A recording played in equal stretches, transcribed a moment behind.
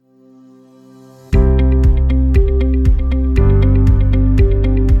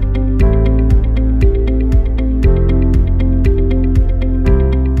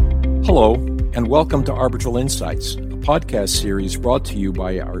welcome to Arbitral Insights, a podcast series brought to you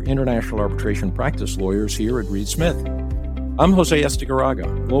by our international arbitration practice lawyers here at Reed Smith. I'm Jose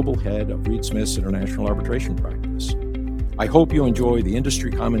Estigarraga, Global Head of Reed Smith's International Arbitration Practice. I hope you enjoy the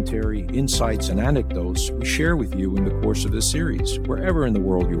industry commentary, insights, and anecdotes we share with you in the course of this series, wherever in the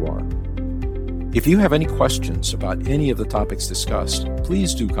world you are. If you have any questions about any of the topics discussed,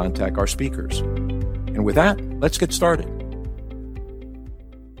 please do contact our speakers. And with that, let's get started.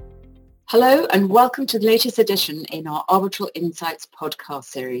 Hello and welcome to the latest edition in our Arbitral Insights podcast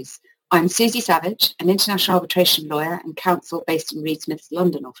series. I'm Susie Savage, an international arbitration lawyer and counsel based in Reed Smith's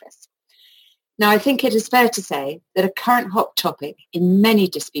London office. Now, I think it is fair to say that a current hot topic in many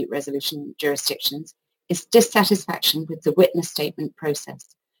dispute resolution jurisdictions is dissatisfaction with the witness statement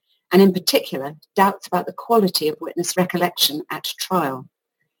process, and in particular, doubts about the quality of witness recollection at trial.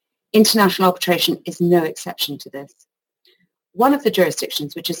 International arbitration is no exception to this. One of the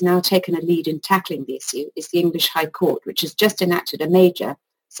jurisdictions which has now taken a lead in tackling the issue is the English High Court, which has just enacted a major,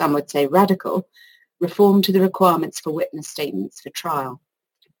 some would say radical, reform to the requirements for witness statements for trial.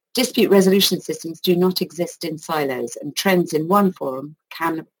 Dispute resolution systems do not exist in silos, and trends in one forum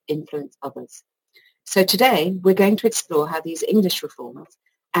can influence others. So today, we're going to explore how these English reforms,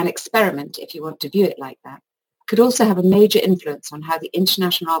 an experiment if you want to view it like that, could also have a major influence on how the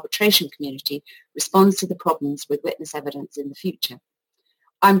international arbitration community responds to the problems with witness evidence in the future.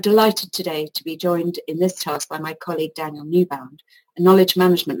 I'm delighted today to be joined in this task by my colleague Daniel Newbound, a knowledge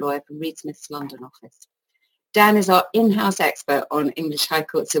management lawyer from Reed Smith's London office. Dan is our in-house expert on English High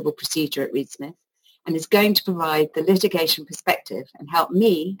Court civil procedure at Reed Smith and is going to provide the litigation perspective and help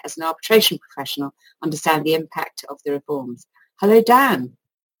me, as an arbitration professional, understand the impact of the reforms. Hello, Dan.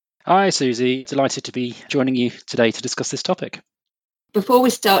 Hi, Susie. Delighted to be joining you today to discuss this topic. Before we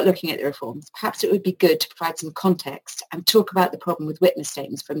start looking at the reforms, perhaps it would be good to provide some context and talk about the problem with witness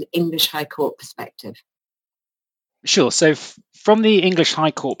statements from the English High Court perspective. Sure. So from the English High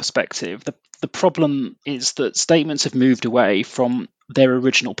Court perspective, the problem is that statements have moved away from their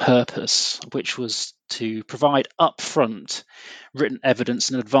original purpose, which was to provide upfront written evidence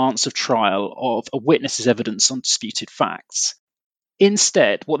in advance of trial of a witness's evidence on disputed facts.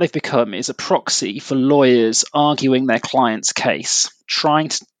 Instead, what they've become is a proxy for lawyers arguing their client's case, trying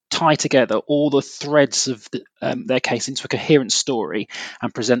to tie together all the threads of their case into a coherent story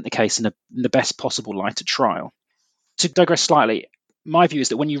and present the case in the best possible light at trial. To digress slightly, my view is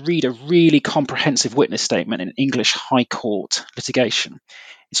that when you read a really comprehensive witness statement in English High Court litigation,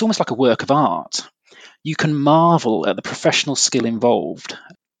 it's almost like a work of art. You can marvel at the professional skill involved.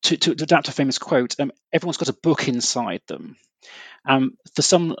 To adapt a famous quote, everyone's got a book inside them. For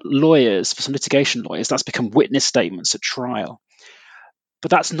some lawyers, for some litigation lawyers, that's become witness statements at trial. But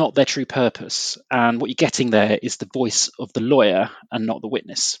that's not their true purpose. And what you're getting there is the voice of the lawyer and not the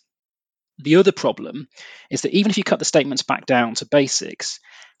witness. The other problem is that even if you cut the statements back down to basics,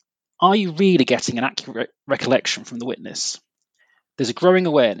 are you really getting an accurate recollection from the witness? There's a growing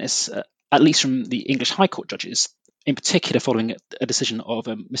awareness, at least from the English High Court judges, in particular following a decision of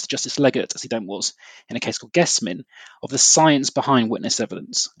Mr. Justice Leggett, as he then was, in a case called Guessmin, of the science behind witness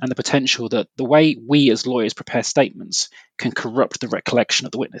evidence and the potential that the way we as lawyers prepare statements can corrupt the recollection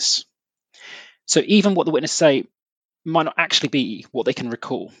of the witness. So even what the witness say might not actually be what they can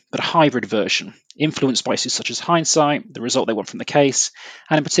recall, but a hybrid version, influenced by issues such as hindsight, the result they want from the case,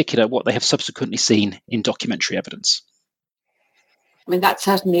 and in particular what they have subsequently seen in documentary evidence. I mean, that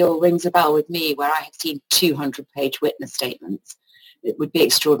certainly all rings a bell with me, where I have seen 200-page witness statements. It would be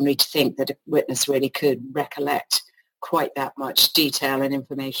extraordinary to think that a witness really could recollect quite that much detail and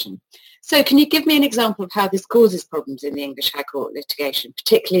information. So can you give me an example of how this causes problems in the English High Court litigation,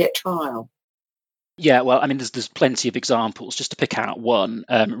 particularly at trial? Yeah, well, I mean, there's plenty of examples. Just to pick out one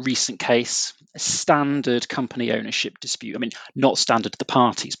recent case, a standard company ownership dispute. I mean, not standard to the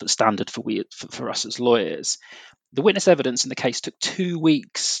parties, but standard for us as lawyers. The witness evidence in the case took 2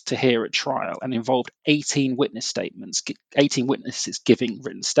 weeks to hear at trial and involved 18 witnesses giving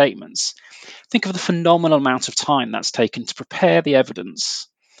written statements. Think of the phenomenal amount of time that's taken to prepare the evidence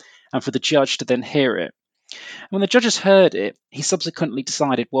and for the judge to then hear it. And when the judge has heard it, he subsequently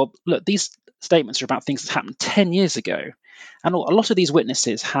decided, well, look, these statements are about things that happened 10 years ago. And a lot of these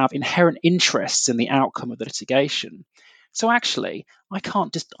witnesses have inherent interests in the outcome of the litigation. So actually, I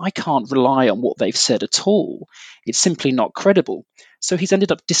can't rely on what they've said at all. It's simply not credible. So he's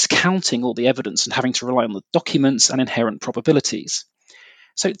ended up discounting all the evidence and having to rely on the documents and inherent probabilities.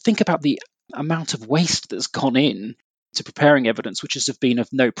 So think about the amount of waste that's gone in to preparing evidence which has been of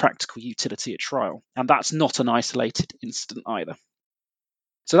no practical utility at trial. And that's not an isolated incident either.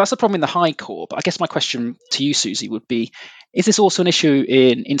 So that's the problem in the High Court. But I guess my question to you, Susie, would be, is this also an issue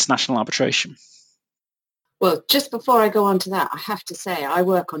in international arbitration? Well, just before I go on to that, I have to say I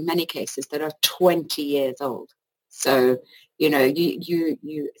work on many cases that are 20 years old. So,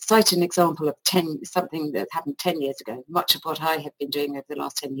 you cite an example of something that happened 10 years ago. Much of what I have been doing over the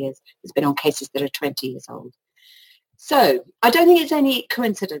last 10 years has been on cases that are 20 years old. So I don't think it's any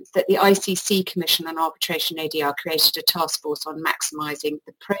coincidence that the ICC Commission on Arbitration ADR created a task force on maximising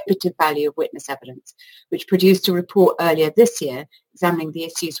the probative value of witness evidence, which produced a report earlier this year examining the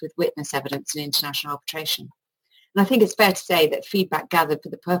issues with witness evidence in international arbitration. And I think it's fair to say that feedback gathered for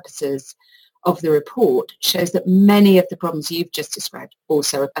the purposes of the report shows that many of the problems you've just described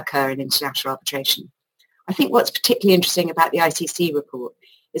also occur in international arbitration. I think what's particularly interesting about the ICC report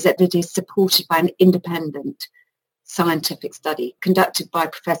is that it is supported by an independent scientific study conducted by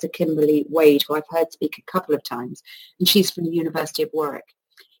Professor Kimberly Wade, who I've heard speak a couple of times, and she's from the University of Warwick.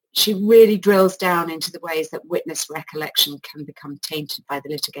 She really drills down into the ways that witness recollection can become tainted by the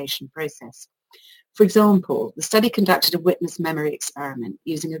litigation process. For example, the study conducted a witness memory experiment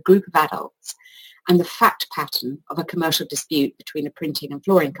using a group of adults and the fact pattern of a commercial dispute between a printing and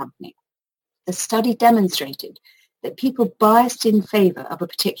flooring company. The study demonstrated that people biased in favour of a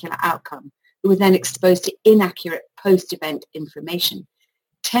particular outcome, who were then exposed to inaccurate post-event information,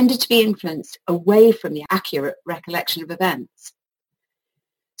 tended to be influenced away from the accurate recollection of events.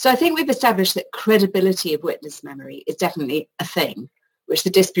 So I think we've established that credibility of witness memory is definitely a thing which the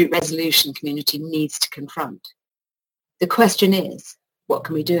dispute resolution community needs to confront. The question is, what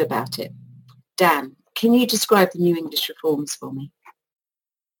can we do about it? Dan, can you describe the new English reforms for me?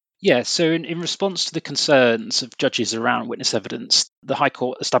 Yeah, so in response to the concerns of judges around witness evidence, the High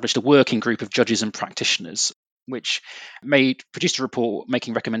Court established a working group of judges and practitioners, which produced a report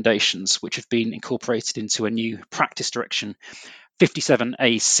making recommendations which have been incorporated into a new practice direction,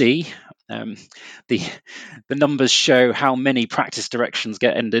 57AC. The numbers show how many practice directions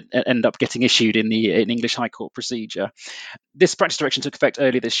end up getting issued in English High Court procedure. This practice direction took effect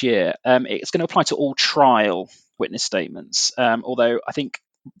earlier this year. It's going to apply to all trial witness statements, although I think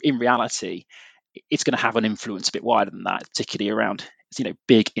in reality, it's going to have an influence a bit wider than that, particularly around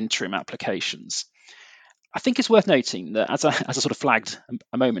big interim applications. I think it's worth noting that, as I sort of flagged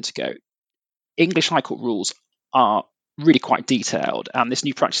a moment ago, English High Court rules are really quite detailed, and this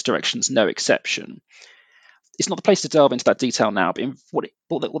new practice direction is no exception. It's not the place to delve into that detail now, but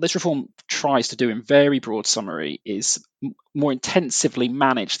what this reform tries to do in very broad summary is more intensively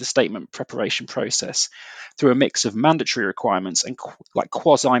manage the statement preparation process through a mix of mandatory requirements and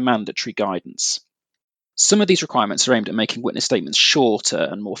quasi-mandatory guidance. Some of these requirements are aimed at making witness statements shorter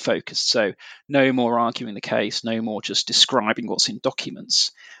and more focused, so no more arguing the case, no more just describing what's in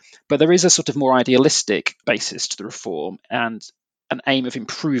documents. But there is a sort of more idealistic basis to the reform and an aim of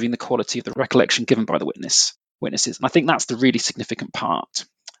improving the quality of the recollection given by the witnesses. And I think that's the really significant part.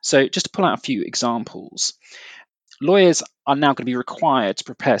 So just to pull out a few examples, lawyers are now going to be required to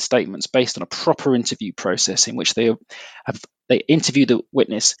prepare statements based on a proper interview process in which they interview the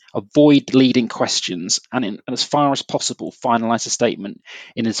witness, avoid leading questions, and as far as possible, finalise a statement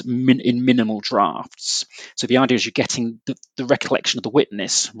in minimal drafts. So the idea is you're getting the recollection of the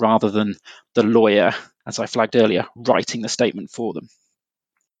witness rather than the lawyer, as I flagged earlier, writing the statement for them.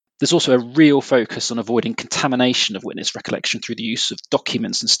 There's also a real focus on avoiding contamination of witness recollection through the use of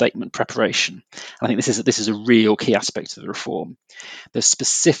documents and statement preparation. I think this is a real key aspect of the reform. There's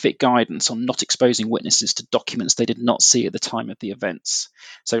specific guidance on not exposing witnesses to documents they did not see at the time of the events.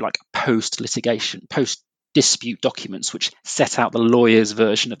 So like post-litigation, post-dispute documents which set out the lawyer's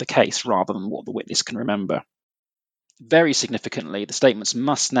version of the case rather than what the witness can remember. Very significantly, the statements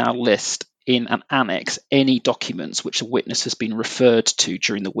must now list in an annex any documents which a witness has been referred to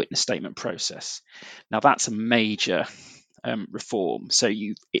during the witness statement process. Now that's a major reform. So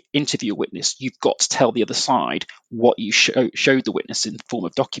you interview a witness, you've got to tell the other side what you showed the witness in the form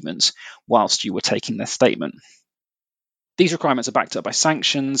of documents whilst you were taking their statement. These requirements are backed up by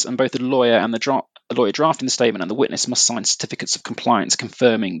sanctions, and both the lawyer and the lawyer drafting the statement and the witness must sign certificates of compliance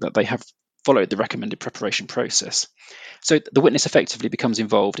confirming that they have followed the recommended preparation process. So the witness effectively becomes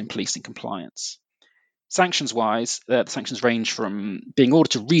involved in policing compliance. Sanctions-wise, the sanctions range from being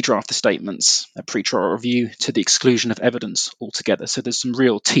ordered to redraft the statements at pre-trial review to the exclusion of evidence altogether. So there's some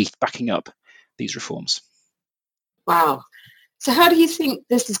real teeth backing up these reforms. Wow. So how do you think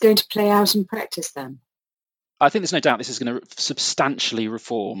this is going to play out in practice then? I think there's no doubt this is going to substantially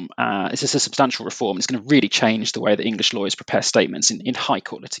reform. This is a substantial reform. It's going to really change the way that English lawyers prepare statements in high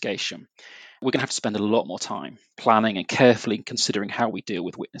court litigation. We're going to have to spend a lot more time planning and carefully considering how we deal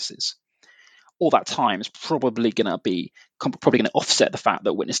with witnesses. All that time is probably going to offset the fact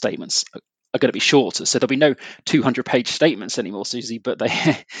that witness statements are going to be shorter. So there'll be no 200-page statements anymore, Susie, but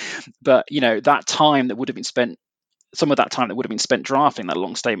that time that would have been spent, some of that time that would have been spent drafting that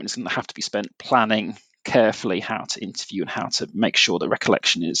long statement is going to have to be spent planning carefully how to interview and how to make sure the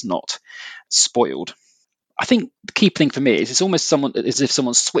recollection is not spoiled. I think the key thing for me is it's almost as if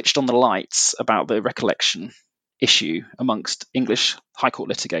someone switched on the lights about the recollection issue amongst English High Court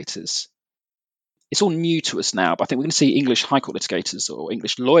litigators. It's all new to us now, but I think we're going to see English High Court litigators or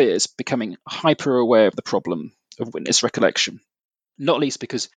English lawyers becoming hyper aware of the problem of witness recollection, not least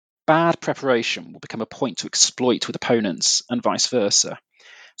because bad preparation will become a point to exploit with opponents and vice versa.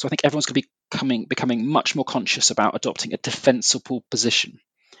 So I think everyone's going to be becoming much more conscious about adopting a defensible position,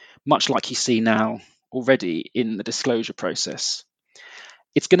 much like you see now already in the disclosure process.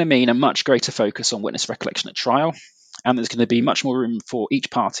 It's going to mean a much greater focus on witness recollection at trial, and there's going to be much more room for each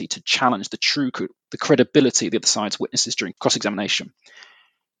party to challenge the credibility of the other side's witnesses during cross-examination.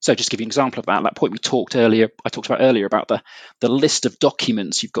 So just to give you an example of that point I talked about earlier about the list of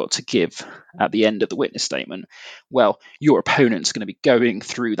documents you've got to give at the end of the witness statement. Well, your opponent's going to be going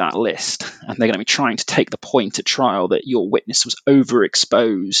through that list, and they're going to be trying to take the point at trial that your witness was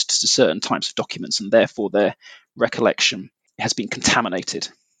overexposed to certain types of documents, and therefore their recollection has been contaminated.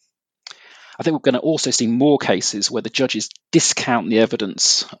 I think we're going to also see more cases where the judges discount the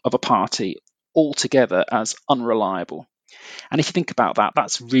evidence of a party altogether as unreliable. And if you think about that,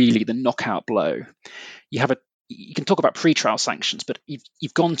 that's really the knockout blow. You can talk about pre-trial sanctions, but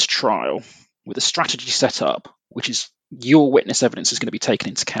you've gone to trial with a strategy set up, which is your witness evidence is going to be taken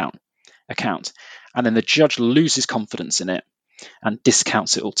into account, and then the judge loses confidence in it and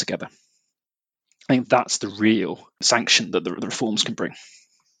discounts it altogether. I think that's the real sanction that the reforms can bring.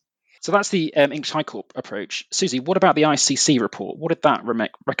 So that's the English High Court approach. Susie, what about the ICC report? What did that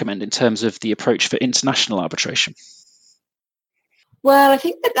recommend in terms of the approach for international arbitration? Well, I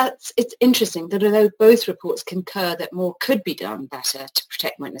think it's interesting that although both reports concur that more could be done better to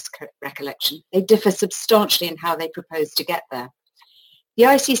protect witness recollection, they differ substantially in how they propose to get there. The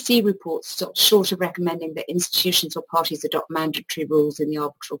ICC report stops short of recommending that institutions or parties adopt mandatory rules in the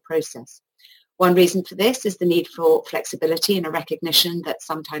arbitral process. One reason for this is the need for flexibility and a recognition that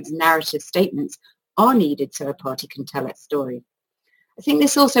sometimes narrative statements are needed so a party can tell its story. I think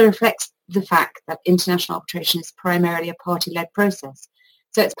this also reflects the fact that international arbitration is primarily a party-led process,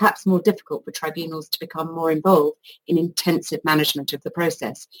 so it's perhaps more difficult for tribunals to become more involved in intensive management of the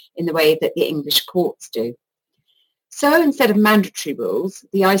process in the way that the English courts do. So instead of mandatory rules,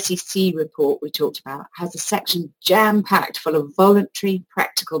 the ICC report we talked about has a section jam-packed full of voluntary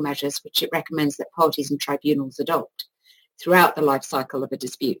practical measures which it recommends that parties and tribunals adopt throughout the life cycle of a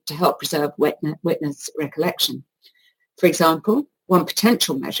dispute to help preserve witness recollection. For example, one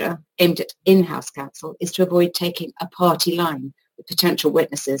potential measure aimed at in-house counsel is to avoid taking a party line with potential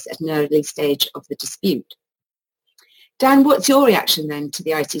witnesses at an early stage of the dispute. Dan, what's your reaction then to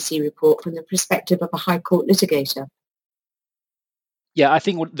the ICC report from the perspective of a High Court litigator? Yeah, I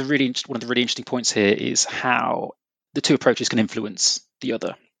think one of the really interesting points here is how the two approaches can influence the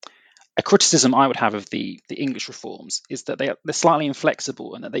other. A criticism I would have of the English reforms is that they're slightly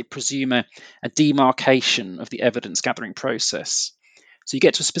inflexible and that they presume a demarcation of the evidence gathering process. So you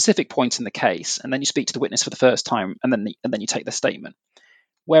get to a specific point in the case, and then you speak to the witness for the first time, and then you take their statement.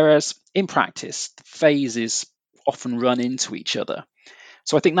 Whereas in practice, the phases often run into each other.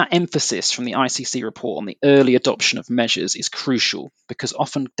 So I think that emphasis from the ICC report on the early adoption of measures is crucial, because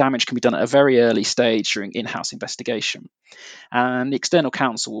often damage can be done at a very early stage during in-house investigation. And the external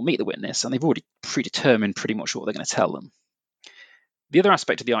counsel will meet the witness, and they've already predetermined pretty much what they're going to tell them. The other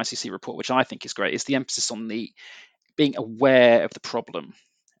aspect of the ICC report, which I think is great, is the emphasis on the being aware of the problem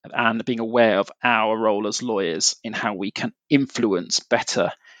and being aware of our role as lawyers in how we can influence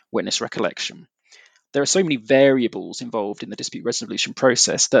better witness recollection. There are so many variables involved in the dispute resolution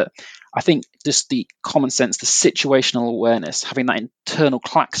process that I think just the common sense, the situational awareness, having that internal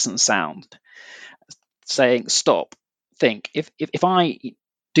klaxon sound, saying, stop, think, if I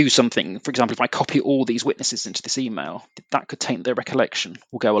do something, for example, if I copy all these witnesses into this email, that could taint their recollection,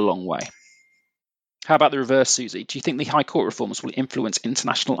 will go a long way. How about the reverse, Susie? Do you think the High Court reforms will influence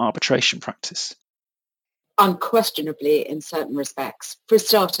international arbitration practice? Unquestionably, in certain respects. For a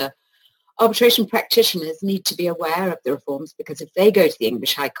starter, arbitration practitioners need to be aware of the reforms, because if they go to the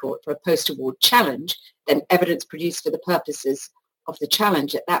English High Court for a post-award challenge, then evidence produced for the purposes of the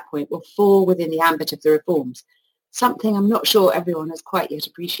challenge at that point will fall within the ambit of the reforms, something I'm not sure everyone has quite yet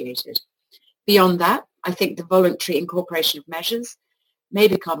appreciated. Beyond that, I think the voluntary incorporation of measures may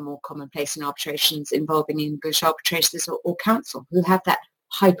become more commonplace in arbitrations involving English arbitrators or counsel who have that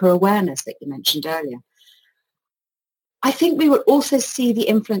hyper-awareness that you mentioned earlier. I think we will also see the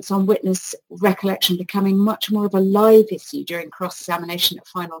influence on witness recollection becoming much more of a live issue during cross-examination at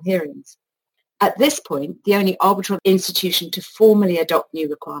final hearings. At this point, the only arbitral institution to formally adopt new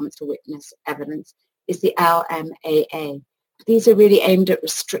requirements for witness evidence is the LMAA. These are really aimed at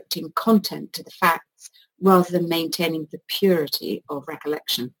restricting content to the facts rather than maintaining the purity of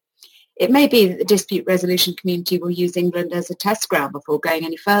recollection. It may be that the dispute resolution community will use England as a test ground before going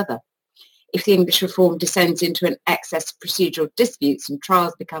any further. If the English reform descends into an excess of procedural disputes and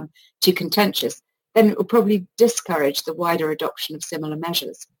trials become too contentious, then it will probably discourage the wider adoption of similar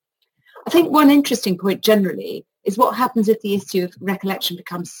measures. I think one interesting point generally is what happens if the issue of recollection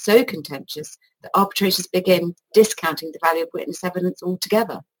becomes so contentious that arbitrators begin discounting the value of witness evidence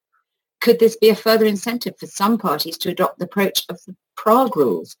altogether. Could this be a further incentive for some parties to adopt the approach of the Prague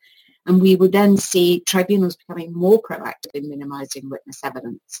rules, and we would then see tribunals becoming more proactive in minimising witness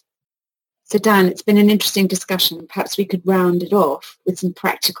evidence? So Dan, it's been an interesting discussion. Perhaps we could round it off with some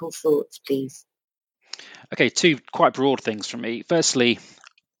practical thoughts, please. Okay, two quite broad things from me. Firstly,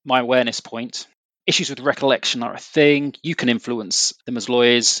 my awareness point. Issues with recollection are a thing. You can influence them as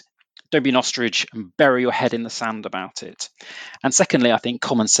lawyers. Don't be an ostrich and bury your head in the sand about it. And secondly, I think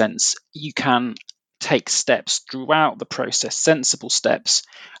common sense. You can take steps throughout the process, sensible steps,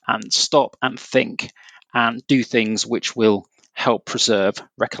 and stop and think and do things which will help preserve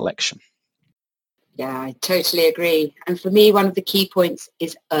recollection. Yeah, I totally agree. And for me, one of the key points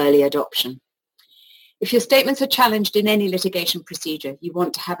is early adoption. If your statements are challenged in any litigation procedure, you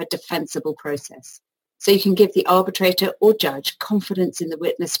want to have a defensible process. So you can give the arbitrator or judge confidence in the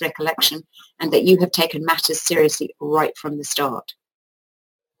witness recollection and that you have taken matters seriously right from the start.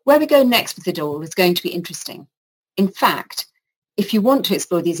 Where we go next with it all is going to be interesting. In fact, if you want to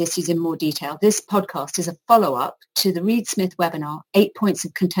explore these issues in more detail, this podcast is a follow-up to the Reed Smith webinar, 8 Points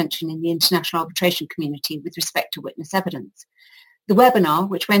of Contention in the International Arbitration Community with Respect to Witness Evidence. The webinar,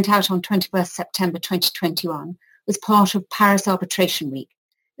 which went out on 21st September 2021, was part of Paris Arbitration Week.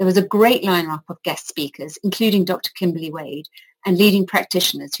 There was a great lineup of guest speakers, including Dr. Kimberly Wade, and leading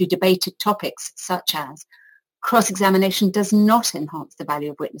practitioners who debated topics such as cross-examination does not enhance the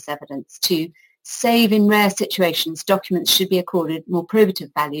value of witness evidence, to save in rare situations, documents should be accorded more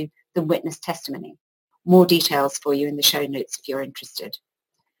probative value than witness testimony. More details for you in the show notes if you're interested.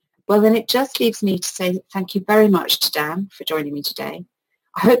 Well, then it just leaves me to say thank you very much to Dan for joining me today.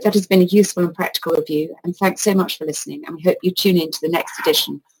 I hope that has been a useful and practical review, and thanks so much for listening, and we hope you tune in to the next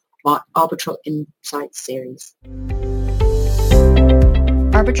edition of our Arbitral Insights series.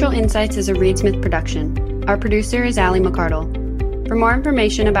 Arbitral Insights is a Reed Smith production. Our producer is Ali McCardle. For more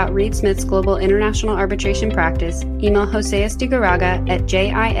information about Reed Smith's global international arbitration practice, email Jose Estigaraga at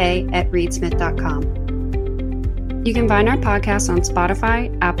jia@reedsmith.com. You can find our podcast on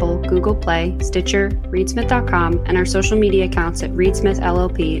Spotify, Apple, Google Play, Stitcher, reedsmith.com, and our social media accounts at Reed Smith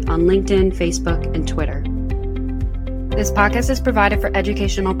LLP on LinkedIn, Facebook, and Twitter. This podcast is provided for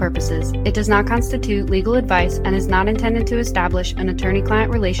educational purposes. It does not constitute legal advice and is not intended to establish an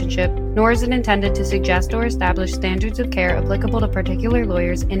attorney-client relationship, nor is it intended to suggest or establish standards of care applicable to particular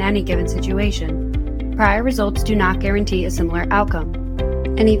lawyers in any given situation. Prior results do not guarantee a similar outcome.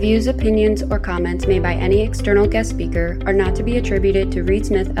 Any views, opinions, or comments made by any external guest speaker are not to be attributed to Reed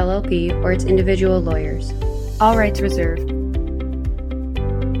Smith LLP or its individual lawyers. All rights reserved.